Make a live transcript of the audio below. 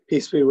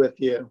Peace be with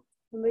you.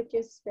 And with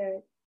your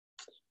spirit.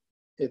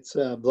 It's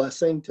a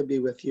blessing to be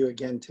with you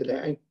again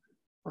today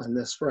on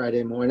this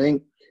Friday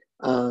morning,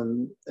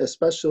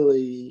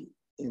 especially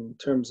in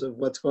terms of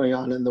what's going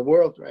on in the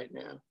world right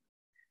now.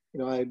 You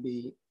know,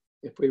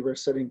 if we were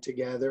sitting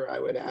together, I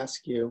would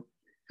ask you,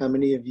 how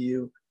many of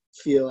you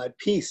feel at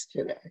peace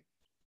today?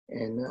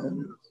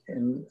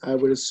 And I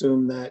would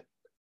assume that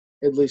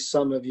at least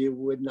some of you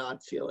would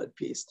not feel at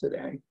peace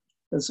today.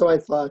 And so I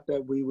thought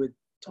that we would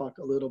talk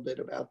a little bit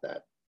about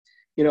that.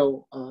 You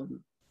know,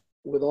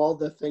 with all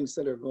the things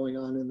that are going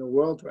on in the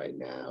world right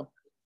now,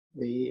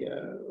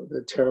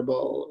 the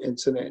terrible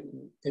incident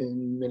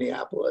in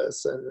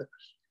Minneapolis and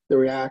the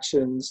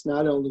reactions,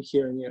 not only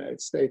here in the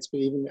United States, but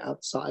even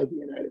outside the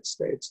United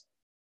States,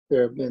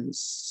 there have been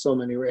so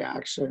many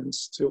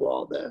reactions to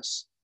all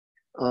this.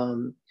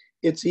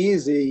 It's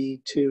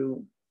easy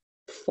to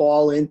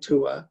fall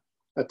into a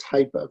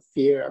type of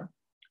fear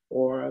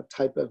or a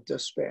type of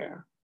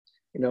despair,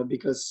 you know,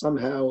 because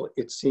somehow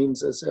it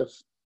seems as if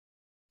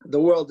the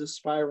world is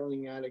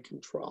spiraling out of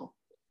control.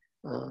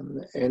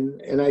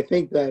 And I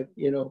think that,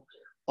 you know,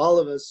 all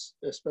of us,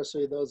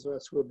 especially those of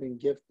us who have been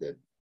gifted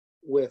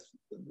with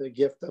the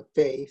gift of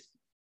faith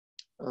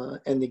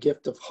and the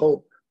gift of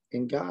hope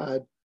in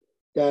God,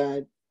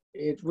 that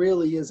it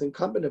really is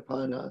incumbent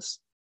upon us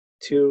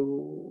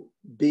to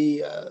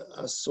be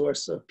a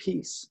source of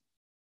peace.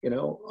 You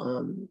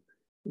know,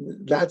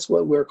 that's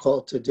what we're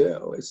called to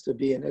do, is to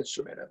be an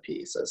instrument of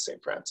peace, as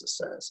St. Francis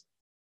says.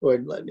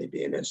 Lord, let me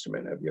be an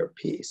instrument of your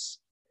peace.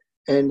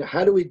 And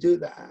how do we do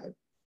that?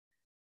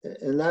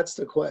 And that's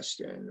the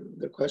question.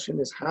 The question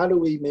is, how do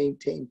we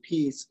maintain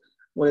peace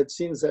when it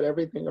seems that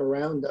everything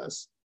around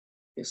us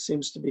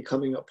seems to be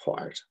coming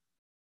apart?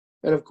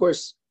 And of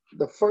course,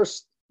 the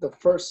first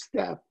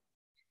step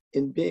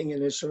in being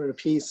an instrument of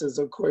peace is,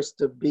 of course,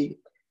 to be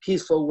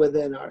peaceful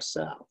within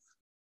ourselves,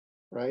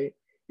 right?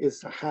 Is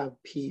to have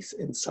peace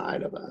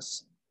inside of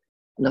us,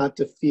 not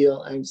to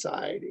feel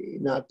anxiety,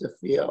 not to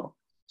feel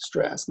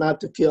stress,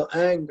 not to feel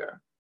anger,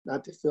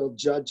 not to feel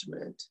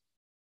judgment.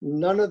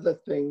 None of the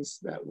things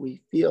that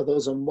we feel,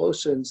 those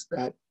emotions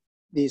that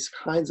these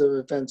kinds of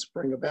events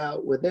bring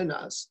about within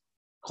us,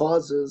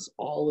 causes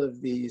all of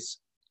these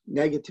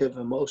negative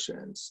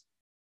emotions,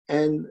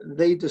 and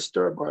they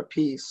disturb our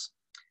peace.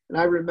 And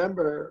I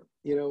remember,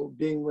 you know,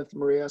 being with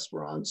Maria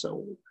Esperanza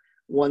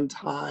one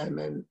time,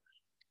 and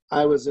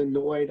I was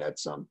annoyed at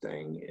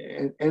something,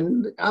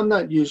 and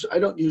I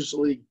don't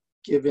usually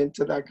give in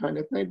to that kind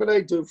of thing, but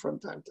I do from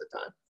time to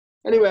time.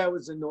 Anyway, I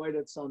was annoyed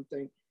at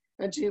something,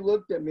 and she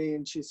looked at me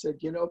and she said,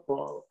 you know,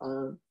 Paul,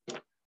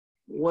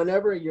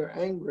 whenever you're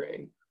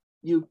angry,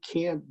 you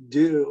can't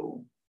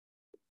do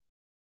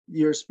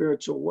your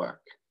spiritual work.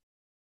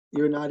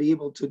 You're not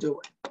able to do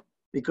it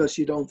because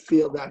you don't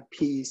feel that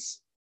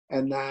peace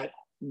and that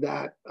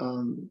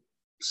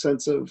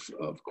sense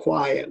of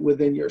quiet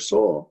within your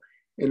soul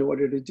in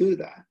order to do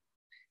that.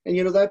 And,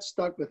 you know, that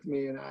stuck with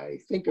me, and I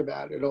think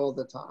about it all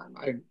the time.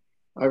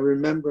 I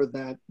remember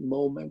that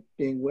moment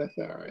being with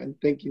her and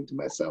thinking to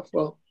myself,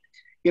 well,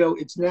 you know,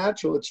 it's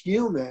natural, it's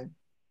human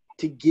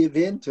to give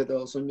in to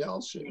those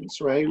emotions,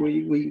 right?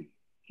 We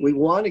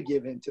want to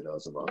give in to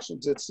those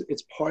emotions.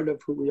 It's part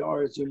of who we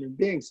are as human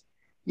beings.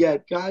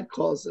 Yet God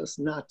calls us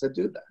not to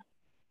do that.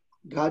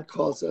 God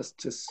calls us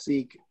to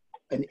seek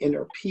an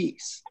inner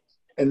peace,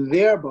 and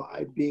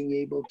thereby being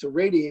able to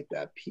radiate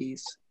that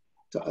peace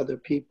to other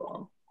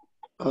people.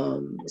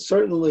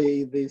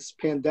 Certainly this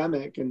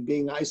pandemic and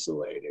being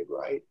isolated,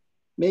 right?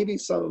 Maybe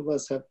some of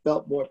us have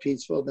felt more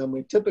peaceful than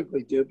we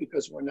typically do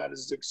because we're not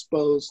as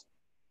exposed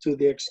to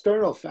the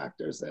external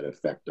factors that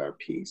affect our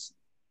peace.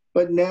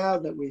 But now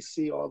that we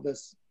see all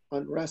this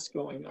unrest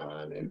going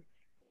on and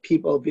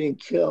people being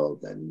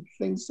killed and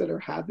things that are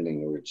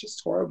happening are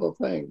just horrible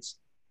things,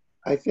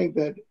 I think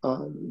that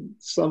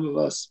some of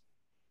us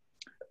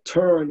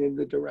turn in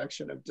the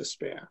direction of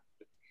despair.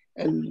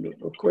 And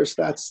of course,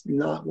 that's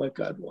not what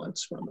God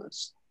wants from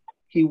us.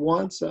 He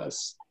wants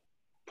us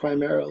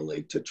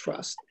primarily to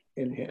trust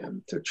in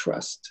him, to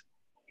trust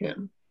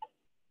him.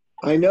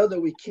 I know that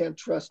we can't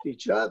trust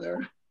each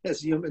other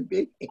as human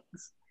beings.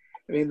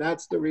 I mean,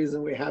 that's the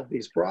reason we have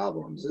these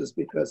problems, is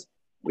because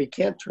we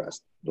can't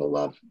trust the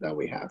love that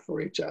we have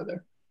for each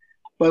other.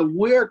 But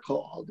we're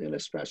called in a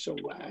special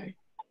way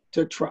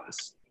to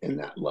trust in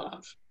that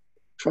love,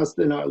 trust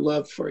in our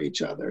love for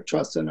each other,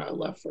 trust in our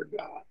love for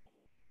God.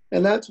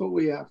 And that's what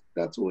we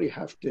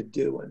have to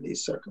do in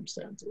these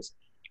circumstances.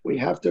 We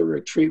have to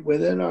retreat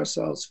within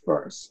ourselves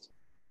first,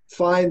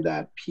 find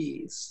that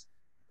peace,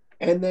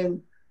 and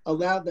then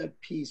allow that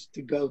peace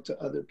to go to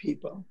other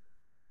people.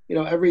 You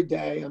know, every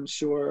day, I'm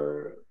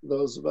sure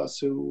those of us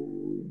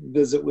who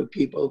visit with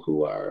people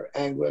who are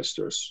anguished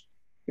or,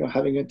 you know,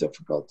 having a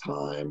difficult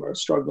time or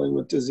struggling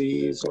with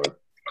disease or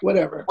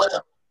whatever,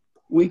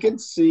 we can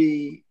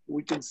see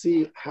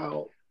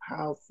how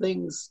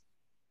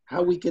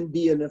we can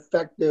be an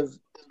effective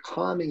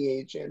calming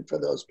agent for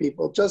those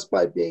people just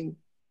by being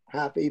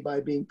happy,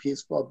 by being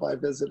peaceful, by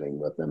visiting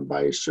with them,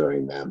 by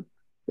assuring them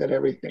that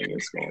everything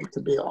is going to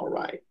be all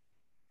right.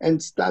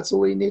 And that's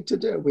what we need to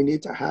do. We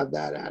need to have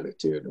that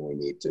attitude, and we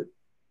need to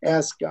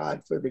ask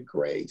God for the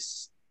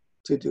grace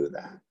to do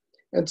that.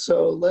 And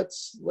so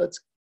let's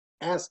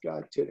ask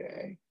God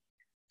today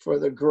for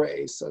the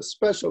grace, a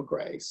special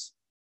grace,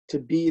 to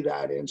be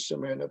that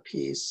instrument of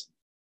peace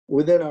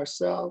within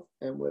ourselves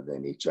and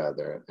within each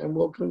other. And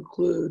we'll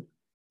conclude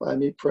by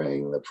me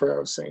praying the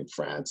prayer of St.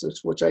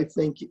 Francis, which I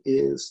think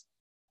is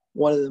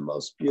one of the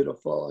most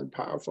beautiful and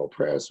powerful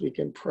prayers we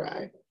can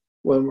pray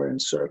when we're in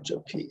search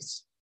of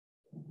peace.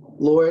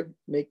 Lord,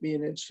 make me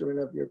an instrument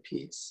of your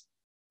peace.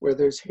 Where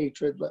there's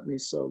hatred, let me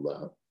sow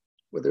love.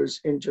 Where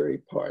there's injury,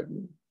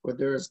 pardon. Where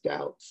there is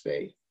doubt,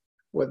 faith.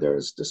 Where there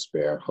is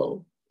despair,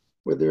 hope.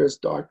 Where there is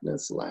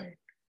darkness, light.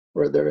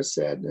 Where there is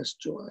sadness,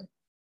 joy.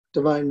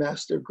 Divine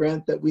Master,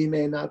 grant that we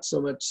may not so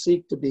much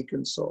seek to be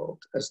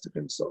consoled as to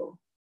console,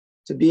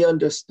 to be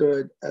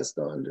understood as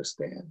to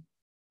understand,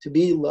 to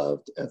be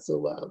loved as to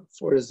love.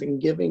 For it is in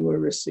giving we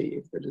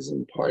receive, it is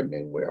in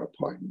pardoning we are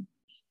pardoned,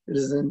 it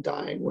is in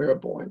dying we are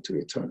born to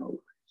eternal life.